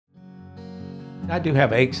I do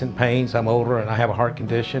have aches and pains. I'm older and I have a heart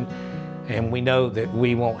condition. And we know that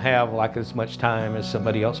we won't have like as much time as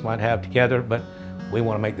somebody else might have together, but we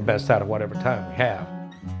want to make the best out of whatever time we have.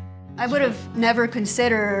 I would have never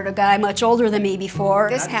considered a guy much older than me before.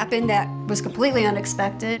 This happened that was completely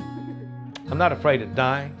unexpected. I'm not afraid of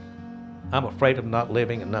dying. I'm afraid of not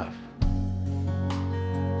living enough.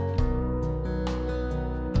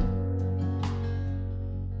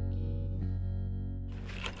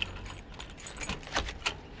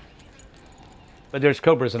 But there's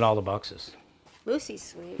cobras in all the boxes. Lucy's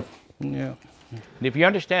sweet. Yeah. And if you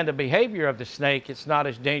understand the behavior of the snake, it's not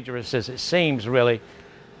as dangerous as it seems, really.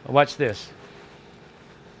 Watch this.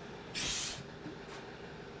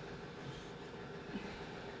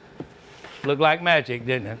 Looked like magic,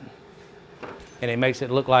 didn't it? And it makes it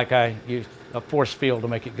look like I used a force field to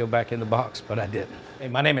make it go back in the box, but I didn't. Hey,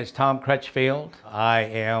 my name is Tom Crutchfield. I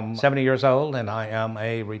am 70 years old, and I am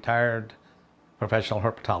a retired professional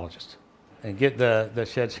herpetologist. And get the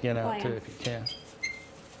shed skin out, too, if you can.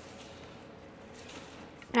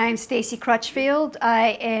 I'm Stacey Crutchfield.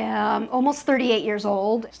 I am almost 38 years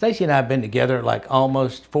old. Stacey and I have been together like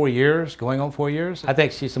almost 4 years, going on 4 years. I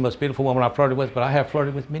think she's the most beautiful woman I've flirted with, but I have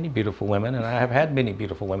flirted with many beautiful women, and I have had many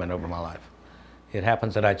beautiful women over my life. It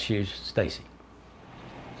happens that I choose Stacey.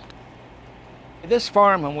 This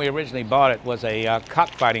farm, when we originally bought it, was a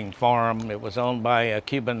cockfighting farm. It was owned by a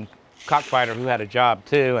Cuban cockfighter who had a job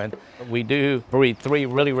too, and we do breed 3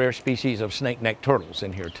 really rare species of snake-necked turtles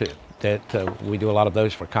in here too. That we do a lot of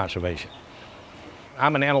those for conservation.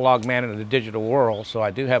 I'm an analog man in the digital world, so I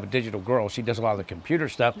do have a digital girl. She does a lot of the computer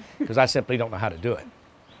stuff because I simply don't know how to do it.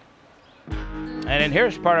 And then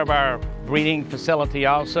here's part of our breeding facility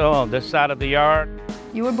also on this side of the yard.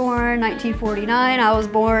 You were born 1949, I was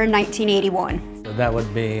born 1981. So that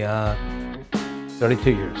would be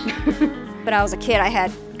 32 years. But I was a kid, I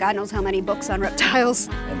had God knows how many books on reptiles.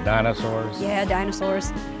 And dinosaurs. Yeah,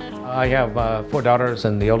 dinosaurs. I have 4 daughters,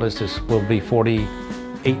 and the oldest will be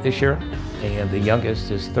 48 this year, and the youngest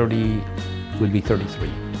is would be 33.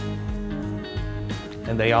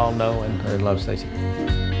 And they all know and love Stacey.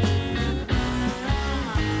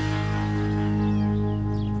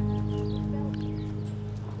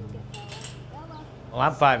 Well,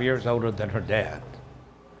 I'm 5 years older than her dad,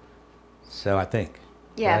 so I think.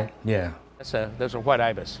 Yeah. Right? Yeah. Those are white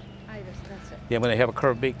ibis. Ibis, that's it. Yeah, when they have a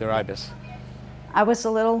curved beak, they're ibis. I was a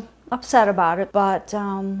little upset about it, but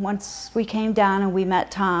once we came down and we met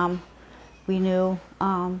Tom, we knew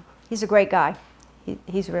he's a great guy.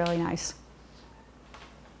 He's really nice.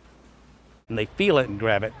 And they feel it and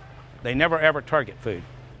grab it. They never ever target food.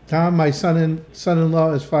 Tom, my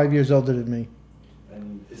son-in-law, is 5 years older than me.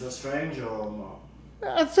 And is that strange or not?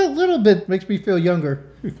 It's a little bit, makes me feel younger.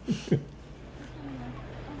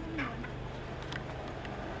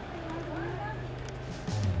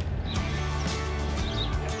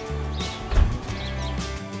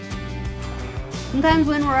 Sometimes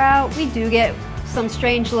when we're out, we do get some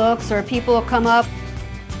strange looks, or people will come up.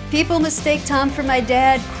 People mistake Tom for my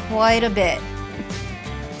dad quite a bit.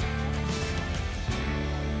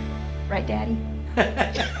 Right, Daddy?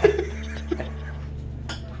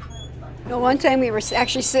 One time we were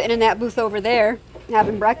actually sitting in that booth over there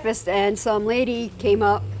having breakfast, and some lady came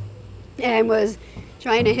up and was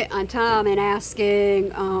trying to hit on Tom and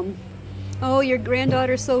asking, oh, your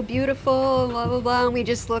granddaughter's so beautiful, blah, blah, blah, and we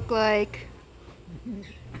just look like...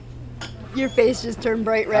 Your face just turned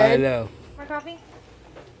bright red. I know. More coffee?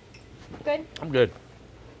 Good? I'm good.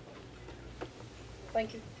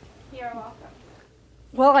 Thank you. You're welcome.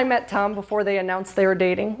 Well, I met Tom before they announced they were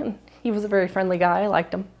dating, and he was a very friendly guy. I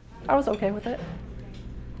liked him. I was okay with it.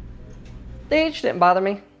 The age didn't bother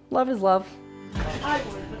me. Love is love.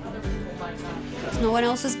 It's no one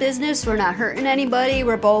else's business. We're not hurting anybody.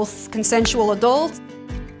 We're both consensual adults.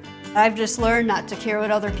 I've just learned not to care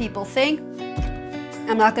what other people think.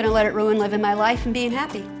 I'm not going to let it ruin living my life and being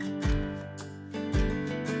happy.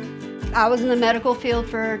 I was in the medical field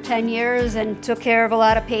for 10 years and took care of a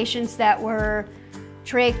lot of patients that were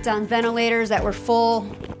trached on ventilators, that were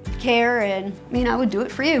full care, and I mean, I would do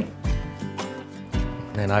it for you.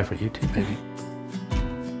 And I for you too, baby.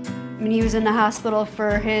 When he was in the hospital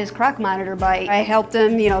for his croc monitor bite, I helped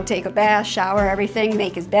him, you know, take a bath, shower, everything,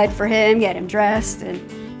 make his bed for him, get him dressed. And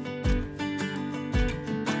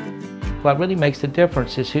what really makes the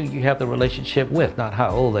difference is who you have the relationship with, not how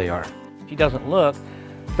old they are. She doesn't look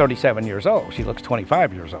 37 years old. She looks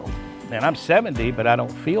 25 years old. And I'm 70, but I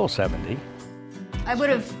don't feel 70. I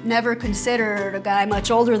would have never considered a guy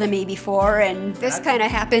much older than me before, and this kind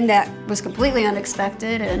of happened that was completely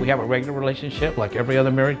unexpected. And we have a regular relationship like every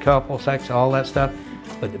other married couple, sex, all that stuff.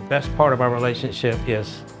 But the best part of our relationship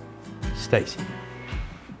is Stacey,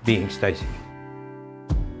 being Stacey.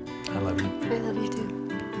 I love you. I love you too.